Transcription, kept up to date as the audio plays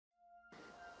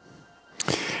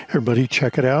Everybody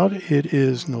check it out. It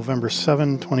is November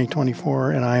 7,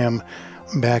 2024, and I am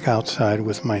back outside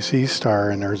with my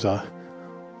Seestar, and there's a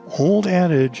old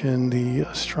adage in the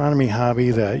astronomy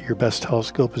hobby that your best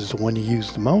telescope is the one you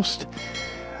use the most.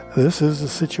 This is the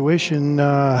situation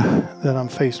that I'm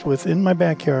faced with in my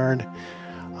backyard.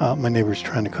 My neighbor's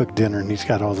trying to cook dinner, and he's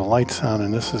got all the lights on,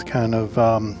 and this is kind of,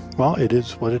 well, it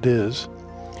is what it is.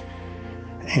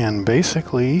 And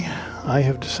basically, I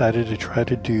have decided to try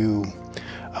to do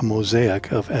a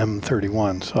mosaic of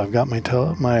M31. So I've got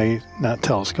my not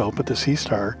telescope, but the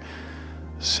Seestar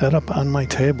set up on my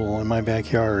table in my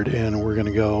backyard, and we're going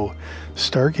to go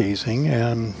stargazing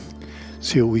and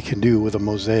see what we can do with a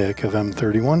mosaic of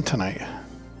M31 tonight.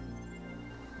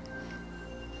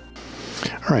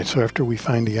 All right, so after we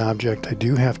find the object, I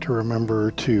do have to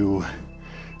remember to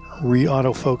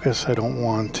re-autofocus. I don't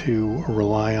want to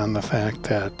rely on the fact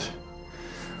that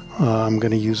I'm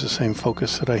going to use the same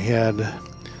focus that I had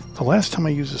the last time I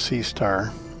used a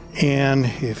Seestar. And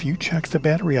if you check the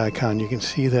battery icon, you can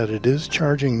see that it is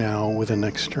charging now with an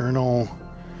external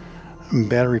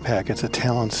battery pack. It's a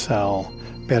Talon Cell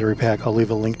battery pack. I'll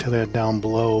leave a link to that down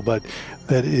below, but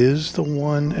that is the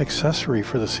one accessory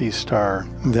for the Seestar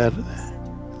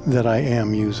that I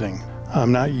am using.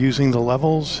 I'm not using the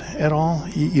levels at all,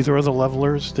 either of the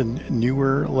levelers, the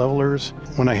newer levelers.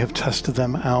 When I have tested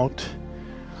them out,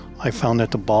 I found that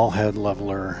the ball head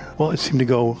leveler, well, it seemed to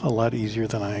go a lot easier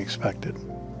than I expected.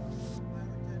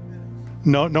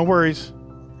 No worries.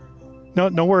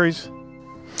 No worries.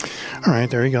 All right,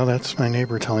 there you go. That's my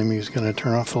neighbor telling me he's going to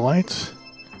turn off the lights.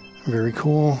 Very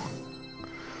cool.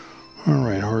 All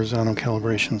right, horizontal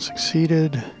calibration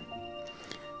succeeded.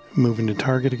 Moving to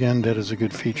target again, that is a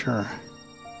good feature.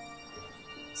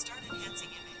 Start enhancing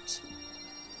image.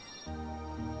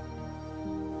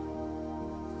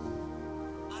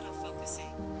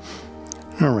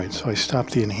 Autofocusing. All right, so I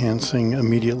stopped the enhancing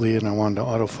immediately, and I wanted to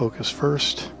autofocus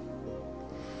first.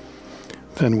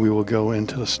 Then we will go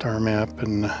into the star map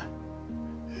and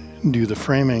do the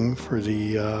framing for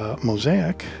the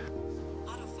mosaic.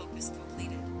 Autofocus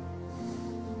completed.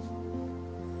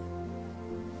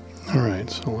 All right,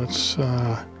 so let's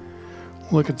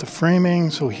look at the framing.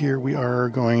 So here we are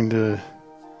going to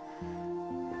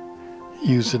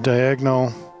use the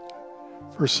diagonal.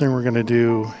 First thing we're going to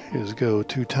do is go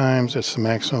 2 times. That's the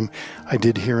maximum. I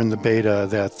did hear in the beta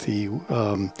that the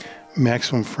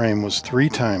maximum frame was 3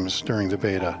 times during the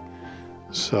beta.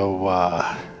 So,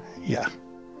 yeah.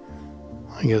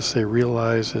 I guess they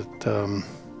realized that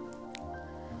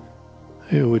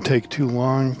it would take too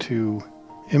long to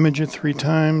image it 3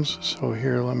 times. So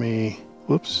here, let me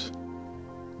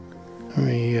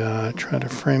try to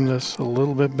frame this a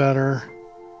little bit better.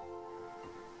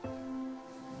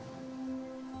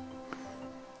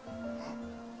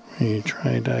 Let me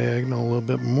try diagonal a little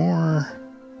bit more.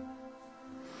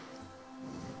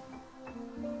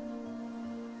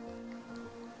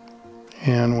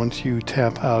 And once you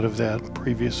tap out of that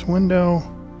previous window,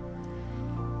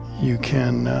 you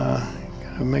can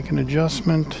kind of make an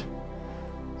adjustment.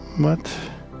 But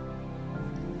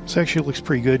this actually looks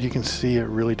pretty good. You can see it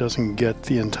really doesn't get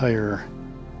the entire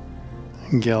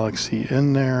galaxy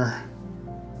in there.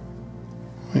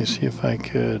 Let me see if I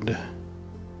could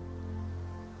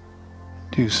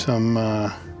do some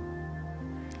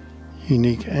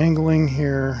unique angling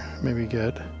here. Maybe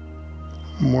get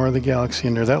more of the galaxy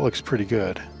in there. That looks pretty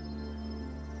good.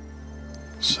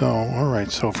 So, all right,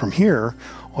 so from here,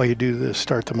 all you do to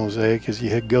start the mosaic is you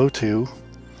hit Goto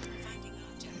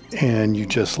and you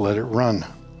just let it run.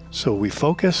 So we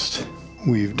focused,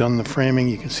 we've done the framing.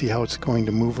 You can see how it's going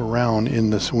to move around in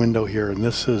this window here, and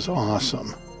this is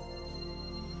awesome.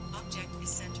 Object is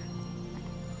centered.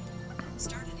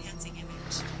 Start enhancing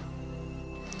image.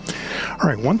 All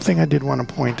right, one thing I did want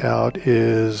to point out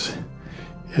is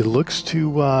it looks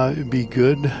to be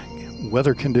good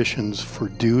weather conditions for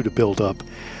dew to build up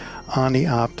on the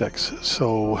optics.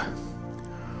 So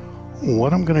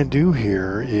what I'm going to do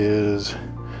here is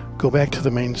go back to the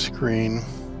main screen.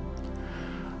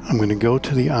 I'm going to go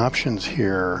to the options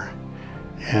here,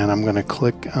 and I'm going to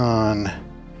click on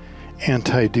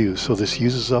anti-dew. So this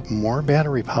uses up more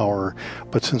battery power,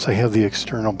 but since I have the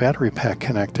external battery pack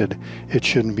connected, it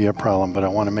shouldn't be a problem. But I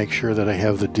want to make sure that I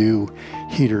have the dew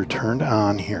heater turned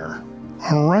on here.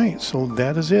 All right, so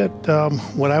that is it.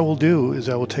 What I will do is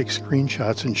I will take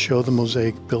screenshots and show the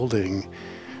mosaic building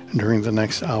during the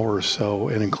next hour or so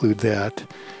and include that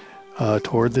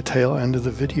toward the tail end of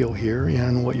the video here.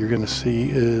 And what you're going to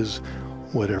see is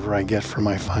whatever I get for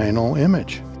my final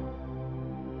image.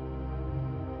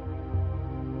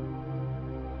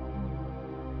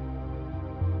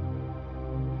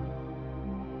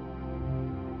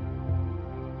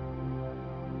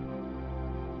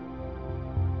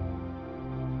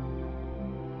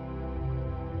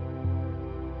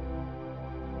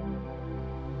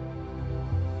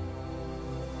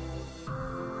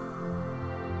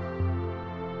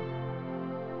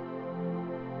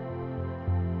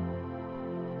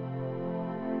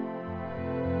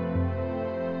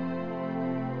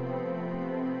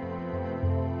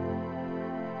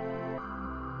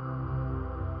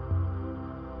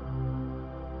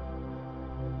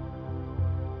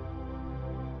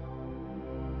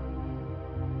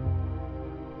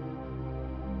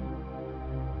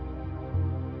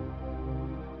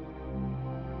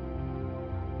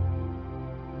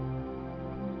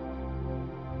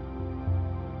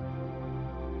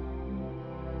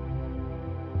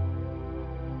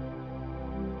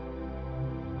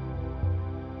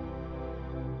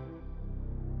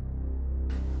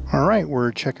 All right,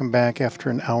 we're checking back after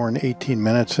an hour and 18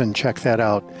 minutes, and check that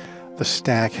out. The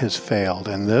stack has failed,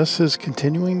 and this is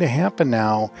continuing to happen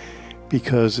now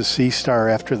because the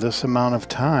Seestar, after this amount of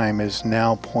time, is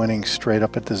now pointing straight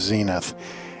up at the zenith.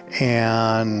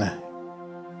 And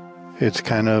it's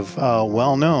kind of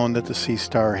well known that the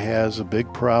Seestar has a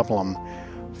big problem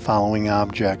following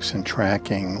objects and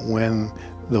tracking when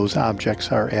those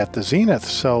objects are at the zenith.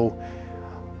 So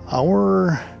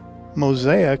our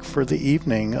Mosaic for the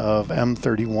evening of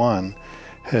M31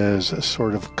 has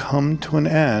sort of come to an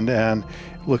end, and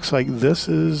it looks like this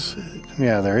is,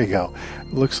 yeah, there you go.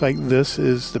 It looks like this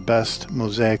is the best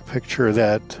Mosaic picture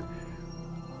that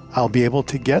I'll be able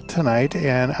to get tonight,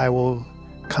 and I will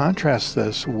contrast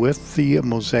this with the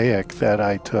Mosaic that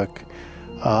I took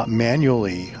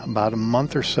manually about a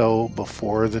month or so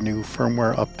before the new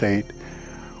firmware update,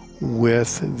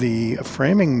 with the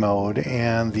framing mode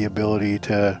and the ability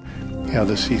to have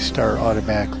the Seestar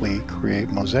automatically create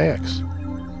mosaics.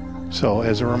 So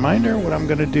as a reminder, what I'm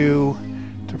going to do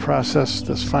to process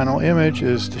this final image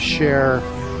is to share,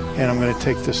 and I'm going to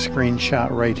take the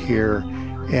screenshot right here,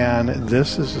 and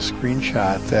this is a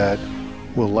screenshot that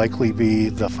will likely be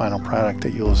the final product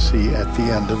that you'll see at the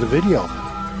end of the video.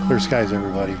 Clear skies,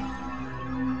 everybody.